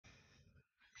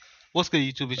What's good,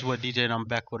 YouTube? It's your boy DJ, and I'm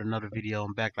back with another video.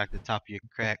 I'm back like the top of your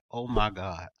crack. Oh my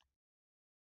god.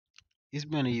 It's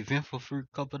been an eventful few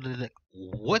couple of days.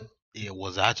 What it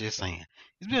was I just saying?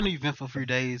 It's been an eventful few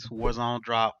days. Warzone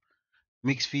drop,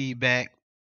 mixed feedback,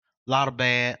 a lot of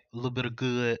bad, a little bit of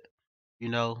good. You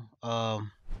know,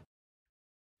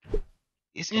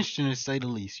 it's interesting to say the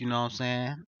least. You know what I'm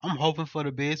saying? I'm hoping for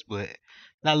the best, but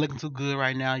not looking too good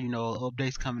right now. You know,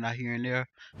 updates coming out here and there,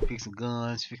 fixing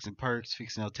guns, fixing perks,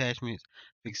 fixing attachments,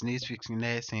 fixing this, fixing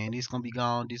that, saying this gonna be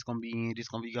gone, this gonna be in, this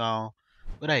gonna be gone.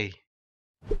 But hey,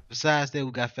 besides that,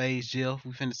 we got Phase Jeff.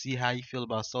 We finna see how you feel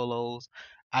about solos.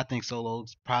 I think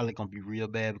solos probably gonna be real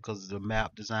bad because of the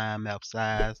map design, map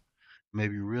size,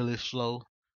 maybe really slow.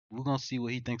 We're gonna see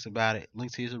what he thinks about it.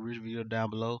 Link to his original video down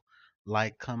below.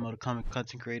 Like, comment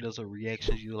content creators or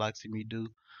reactions you would like to see me do.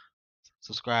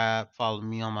 Subscribe, follow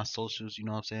me on my socials, you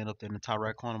know what I'm saying, up there in the top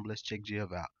right corner. But let's check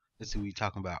Jeff out. Let's see what he's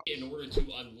talking about. In order to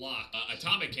unlock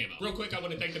Atomic Camo. Real quick, I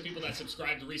want to thank the people that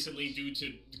subscribed recently due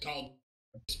to call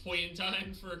this point in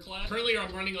time for a class. Currently,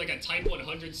 I'm running like a Type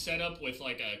 100 setup with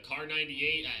like a Car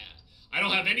 98. I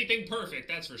don't have anything perfect,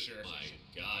 that's for sure. My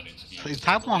God, it's beautiful. So it's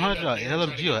Type 100 or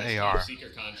LMG or AR?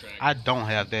 I don't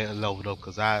have that level though,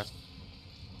 because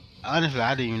honestly,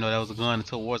 I didn't even know that was a gun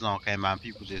until Warzone came out and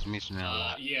people just mentioned it a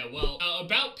lot. Yeah, well,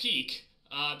 about Peak,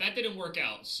 that didn't work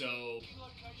out, so...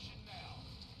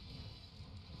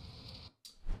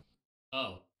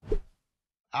 Oh.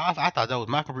 I thought that was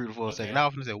my computer for a second. I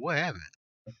was gonna say, what happened?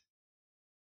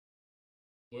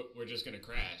 We're just gonna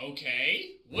crash.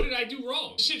 Okay. What did I do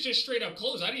wrong? This shit just straight up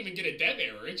closed. I didn't even get a dev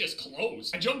error. It just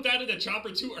closed. I jumped out of the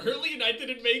chopper too early and I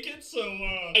didn't make it, so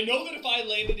I know that if I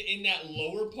landed in that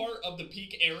lower part of the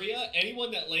peak area,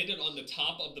 anyone that landed on the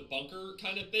top of the bunker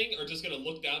kind of thing are just gonna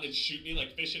look down and shoot me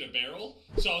like fish in a barrel.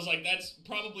 So I was like, that's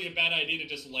probably a bad idea to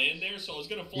just land there. So I was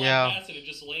gonna fly past it and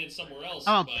just land somewhere else.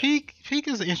 Peak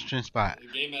is an interesting spot.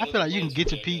 I feel like you can get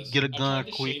to peak, get a gun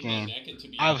quick, and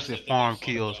obviously farm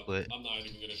kills, but I'm not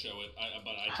even gonna show it.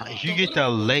 if you get there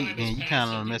late, then you kind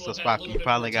of miss a spot. You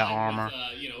probably got armor.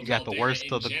 You got the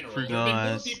worst of the free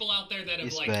guns. People out there that have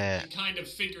it's like bad. kind of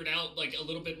figured out like a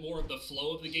little bit more of the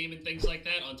flow of the game and things like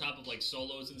that, on top of like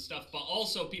solos and stuff. But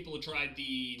also people have tried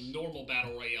the normal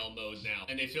battle royale mode now,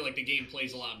 and they feel like the game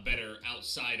plays a lot better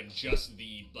outside of just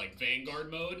the like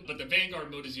Vanguard mode. But the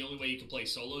Vanguard mode is the only way you can play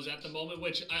solos at the moment,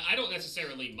 which I don't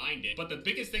necessarily mind it. But the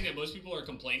biggest thing that most people are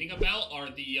complaining about are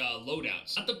the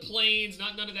loadouts, not the planes,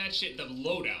 not none of that shit. The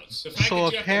loadouts. The fact So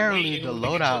that apparently the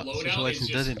loadout situation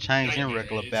doesn't change in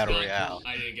regular battle royale.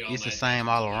 It's the same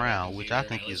all around, which I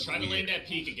think is weird.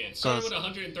 Because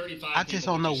I just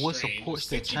don't know what supports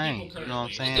that change. You know what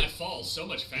I'm saying?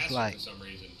 It's like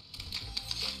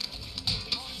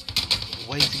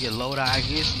ways to get loadout. I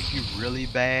guess if you're really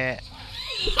bad,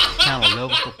 kind of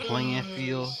levels the playing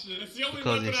field,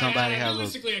 because if somebody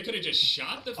has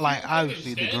a like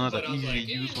obviously the guns are easy to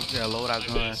use once they're loadout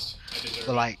guns,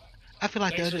 but like I feel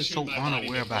like they're just so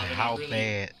unaware about how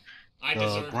bad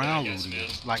the ground loot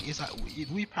is. Like it's like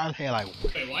we probably had like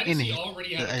in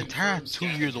the entire 2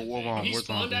 years of Warzone, we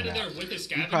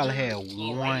probably had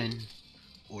one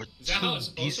or two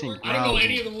decent ground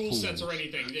loot pools.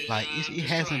 Like it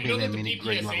hasn't been that many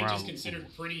great ground loot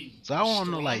pools. So I want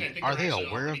to know, like, are they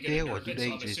aware of that, or do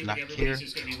they just not care?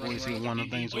 Or is it one of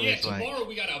the things where it's like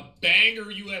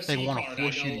they want to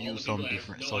force you to use something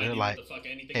different? So they're like,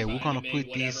 hey, we're gonna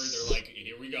put this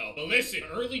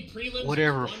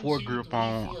whatever foregrip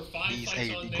on these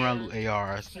ground loot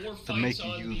ARs to make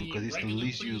you use them, because it's the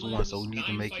least used one, so we need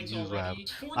to make you use live.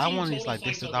 I want it's like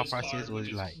this is our process where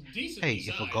it's like, hey,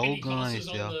 if a gold gun is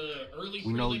there,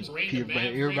 we know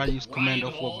everybody use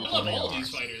commando foregrip on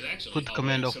ARs. Put the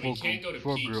commando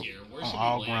foregrip on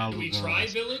all ground loot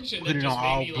guns. Put it on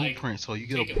all blueprints, so you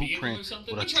get a blueprint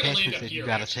with attachments that you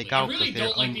gotta take out because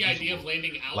they're unusable.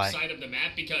 Like,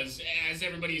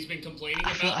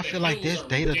 I feel like there's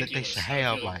data that they should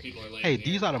have. Like, hey,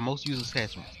 these are the most used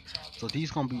attachments, so these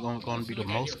gonna be the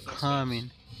most common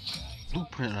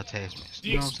blueprint attachments.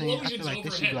 You know what I'm saying? I feel like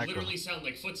this should be like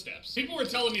People were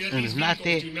telling me that and if not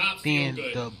that, then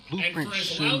the blueprint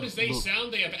should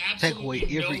take away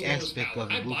every aspect of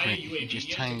the blueprint if you just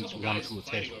change one or two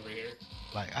attachments.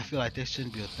 Like, I feel like that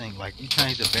shouldn't be a thing. Like, you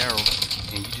change the barrel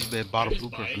and you just bought a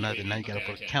blueprint for nothing. Now you gotta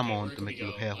put a camo on it to make it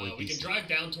look halfway decent.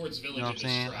 You know what I'm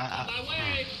saying?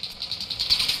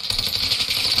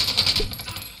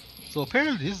 So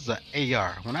apparently this is an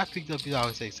AR. When I picked up, it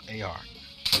always says AR,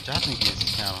 which I think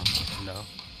is kind of, you know,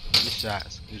 good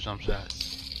shots, good jump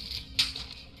shots.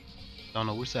 Don't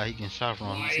know which side he getting shot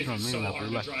from. He's from me now, but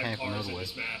it like he came from another way.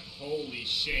 Holy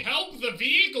shit! Help the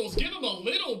vehicles! Give them a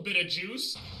little bit of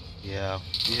juice. Yeah,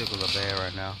 vehicles are bad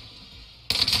right now.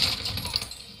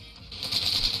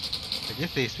 I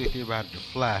guess they expect everybody to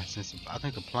fly since I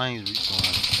think the plane's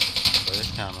respawning. So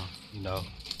that's kind of, you know.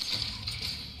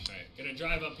 Alright, gonna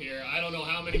drive up here. I don't know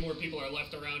how many more people are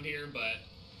left around here, but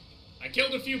I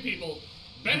killed a few people.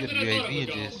 Better than I thought it would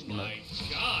go. Just, oh my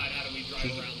god, how do we drive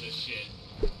around this shit?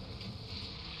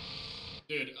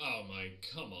 Dude, oh my,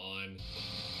 come on.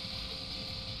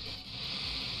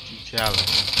 Challenge.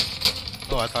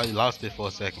 Oh, I thought you lost it for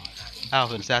a second. I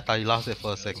was gonna say I thought you lost it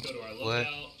for a second. Let's go to our What?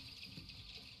 loadout.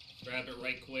 Grab it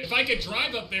right quick. If I could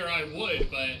drive up there, I would,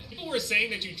 but people were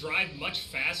saying that you drive much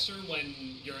faster when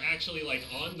you're actually, like,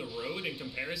 on the road in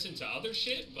comparison to other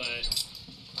shit, but...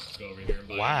 Let's go over here and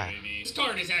buy Why? it, baby. This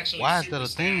card is actually Why is super that a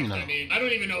thing, stacked. though? I mean, I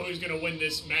don't even know who's gonna win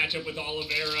this matchup with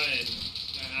Oliveira, and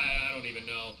I don't even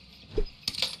know.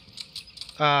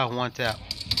 One tap.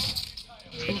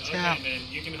 I mean, okay, man,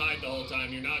 you can hide the whole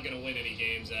time. You're not gonna win any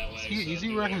games that way. Is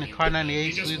he rocking the Car 98?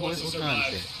 He just wants to what survive.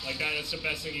 gun is that? Like that's the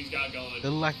best thing he's got going. They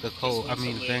look like the Cold. I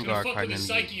mean, Vanguard fuck Car with his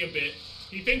 98. psyche a bit.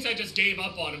 He thinks I just gave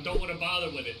up on him. Don't want to bother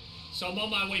with it. So I'm on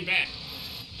my way back.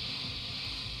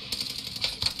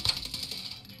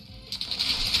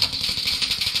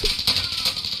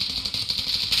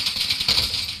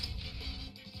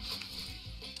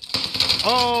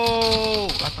 Oh!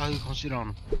 I thought he was gonna shoot on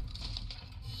him.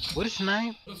 What is your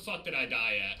name? Where the fuck did I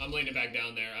die at? I'm laying it back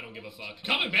down there. I don't give a fuck.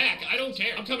 Coming back. I don't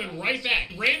care. I'm coming right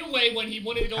back. Ran away when he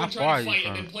wanted to go and try to fight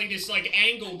and then play this like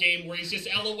angle game where he's just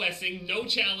LOSing, no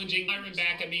challenging, firing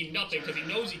back at me, nothing, because he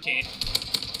knows he can't.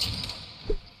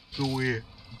 So weird.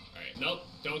 Alright, nope.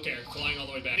 Don't care. Flying all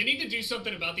the way back. They need to do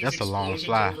something about these That's a long explosions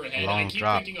fly. overhead. A long I keep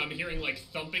drop. thinking I'm hearing like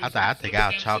thumping. I think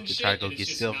I'll footsteps chalk and to try to go shit, get and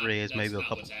it's self just res, not- maybe a that's not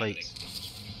couple what's plates. happening.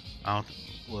 I don't.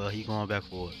 Well, he going back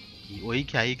for it.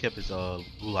 He kept his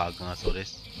gulag gun, so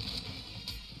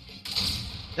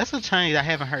that's a change I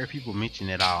haven't heard people mention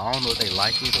at all. I don't know if they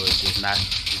like it or if it's not.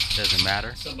 It doesn't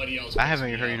matter. Somebody else. I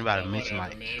haven't heard anybody mention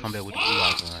like come back with the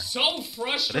gulag gun. So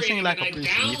frustrating. like a and I pretty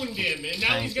downed him, and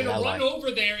now he's gonna run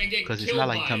over there and get killed. Because it's not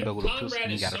like coming by back with a him. pistol. Conrad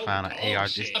You is gotta so find an AR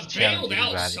just to challenge bailed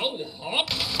out everybody. so hard.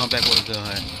 Come back with a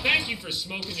gun. Thank you for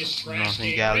smoking this You know what I'm trash saying?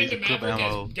 game. Got Random a clip Maverick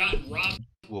ammo. has gotten robbed.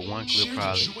 With one clip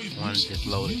probably, one just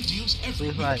loaded. So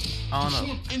it's like, I don't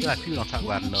know. I feel like people don't talk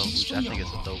about it enough, which I think is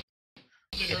a dope.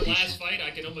 In her last fight, I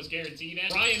can almost guarantee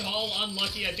that. Ryan Hall,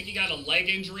 unlucky. I think he got a leg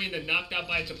injury and then knocked out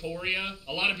by Taporia.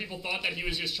 A lot of people thought that he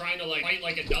was just trying to, like, fight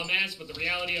like a dumbass, but the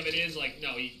reality of it is, like, no,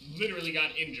 he literally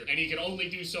got injured. And he could only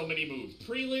do so many moves.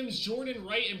 Prelims, Jordan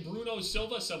Wright and Bruno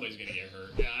Silva. Somebody's gonna get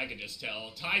hurt. Yeah, I can just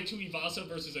tell. Tai Tuivasa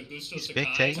versus Augusto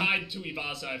Sakai. Tai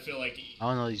Tuivasa, I feel like... I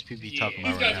don't know these people you talking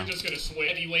about these guys right are now. just gonna swing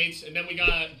heavyweights. And then we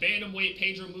got bantamweight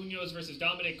Pedro Munoz versus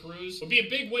Dominic Cruz. Would be a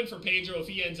big win for Pedro if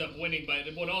he ends up winning, but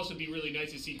it would also be really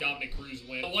nice to see Dominic Cruz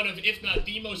win. One of, if not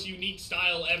the most unique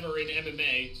style ever in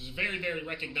MMA. It's very, very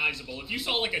recognizable. If you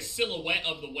saw like a silhouette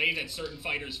of the way that certain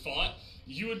fighters fought,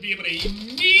 you would be able to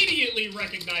immediately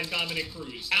recognize Dominic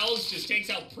Cruz. Al's just takes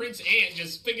out Prince Ant,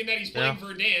 just thinking that he's playing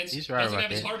for a dance. He's right doesn't about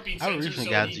have his that. heartbeat I sensor, recently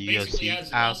so got he into basically UFC.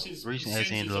 has I lost his recently, as in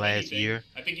senses the of last anything. year,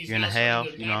 I think he's year and a now half,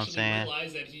 starting to you know what I'm actually saying?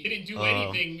 realize that he didn't do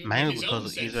anything Mainly with his because own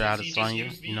of senses. either out of He just Sonya,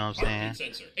 used the you know what I'm saying? heartbeat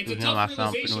sensor. It's With a him, I tough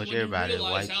found pretty realization much when you everybody.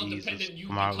 realize White how Jesus, dependent you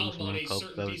Kamaru become on Usman, a Kobe certain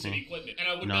piece of Covington. equipment. And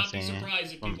I would You know what not be I'm saying?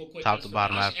 surprised if From people quit top just to for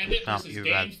bottom, Josh I Emmett found versus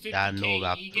everybody Dan that I know 50K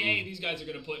about. Ige. These guys are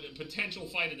going to put a potential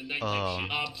fight of the night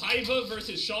type shit. Paiva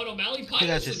versus Sean O'Malley. I think I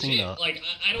Paiva's just seen legit. Like,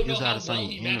 I don't know how well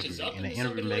he matches interview, up and the with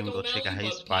interview somebody made like me go check out O'Malley,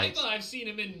 his but fights. Paiva, I've seen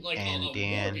him in like And a war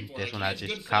then before. that's Like, when he I has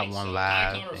just good caught fights. one Guy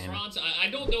live, Connor and France, I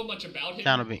don't know much about him.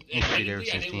 kind of been interested ever Admittedly,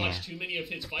 I since didn't then. watch too many of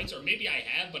his fights, or maybe I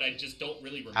have, but I just don't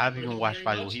really remember. I've even him watched very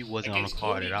fights much. where he wasn't on the Against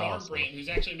card Cody at all. So Garbrandt, who's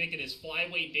actually making his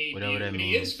flyweight debut. whatever that and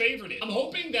means. he is favorited. I'm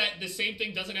hoping that the same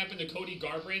thing doesn't happen to Cody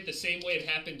Garbrandt the same way it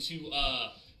happened to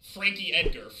Frankie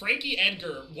Edgar. Frankie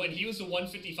Edgar, when he was the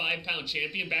 155-pound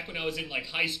champion back when I was in like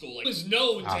high school, like, was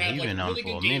known to have like really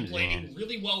good game planning,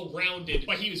 really well rounded,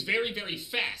 but he was very, very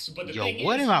fast. But the thing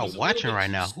what is, am he I was a watching little bit right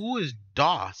too now? Who is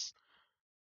Doss?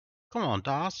 Come on,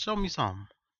 Doss, show me something.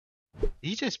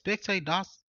 He just spectate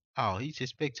Doss? Oh, he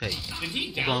just spectate. Did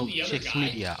he down the other check guy?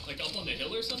 Smitty out. Like up on the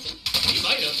hill or something? He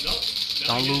might have. No,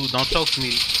 Don't lose. Don't choke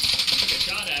Smitty. Took a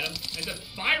shot at him. Ends up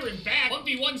firing back.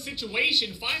 1v1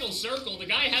 situation. Final circle. The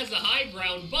guy has the high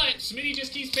ground, but Smitty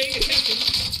just keeps paying attention.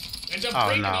 Ends up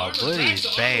breaking armor. Buddy is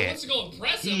bad. Wants to go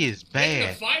impressive. He is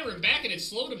bad. Firing back, and it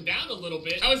slowed him down a little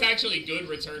bit. That was actually good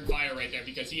return fire right there,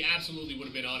 because he absolutely would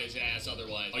have been on his ass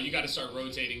otherwise. Oh, you got to start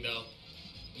rotating, though.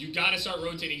 You got to start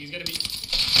rotating. He's going to be...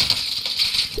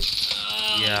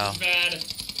 yeah. That's bad.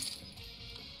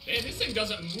 Man, this thing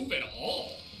doesn't move at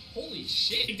all. Holy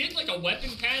shit. He did like a weapon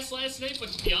pass last night, but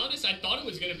to be honest, I thought it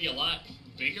was going to be a lot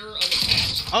bigger of a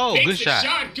catch. Oh, Takes good the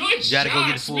shot. Good You gotta shot. go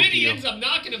get a full Smitty kill. ends up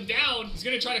knocking him down. He's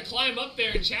gonna try to climb up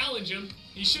there and challenge him.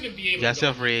 He shouldn't be able to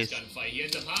go in this gunfight. He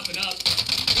ends up hopping up,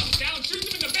 comes down, shoots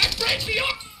him in the back, breaks the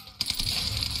arm.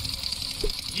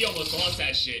 He almost lost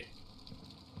that shit.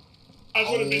 I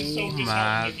would have been so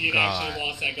disheartened if he had actually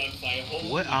lost that gunfight.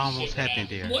 Holy what almost happened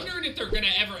there? I'm wondering if they're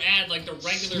gonna ever add like the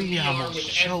regular VR with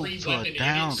every weapon in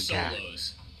it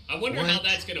solos. I wonder how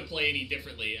that's gonna play any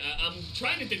differently. I'm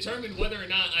trying to determine whether or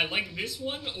not I like this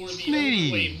one or the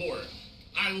other way more.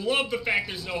 I love the fact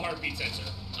there's no heartbeat sensor.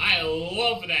 I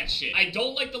love that shit. I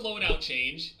don't like the loadout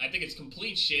change. I think it's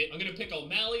complete shit. I'm gonna pick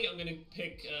O'Malley. I'm gonna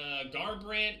pick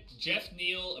Garbrandt, Jeff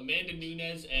Neal, Amanda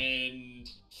Nunes, and...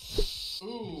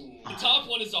 Ooh. The top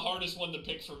one is the hardest one to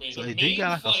pick for me. So they do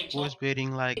got like a sports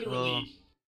betting like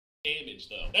damage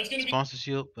though. That's gonna be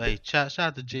sponsorship. Hey, shout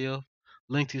out to Jill.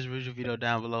 Link to his original video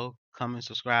down below. Comment,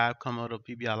 subscribe, comment on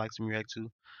PBI like some react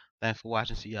to. Thanks for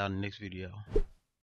watching. See y'all in the next video.